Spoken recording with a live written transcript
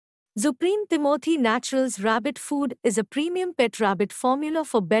Zupreem Timothy Naturals Rabbit Food is a premium pet rabbit formula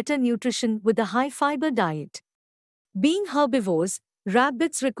for better nutrition with a high-fiber diet. Being herbivores,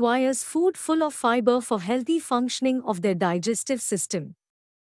 rabbits requires food full of fiber for healthy functioning of their digestive system.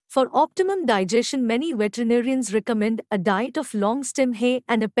 For optimum digestion, many veterinarians recommend a diet of long-stem hay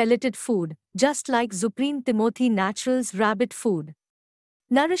and a pelleted food, just like Zupreem Timothy Naturals Rabbit Food.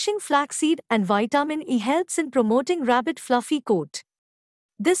 Nourishing flaxseed and vitamin E helps in promoting rabbit fluffy coat.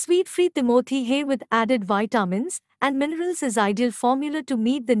 This wheat-free Timothy hay with added vitamins and minerals is ideal formula to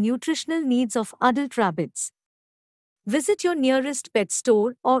meet the nutritional needs of adult rabbits. Visit your nearest pet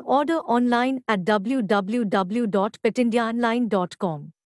store or order online at www.petindiaonline.com.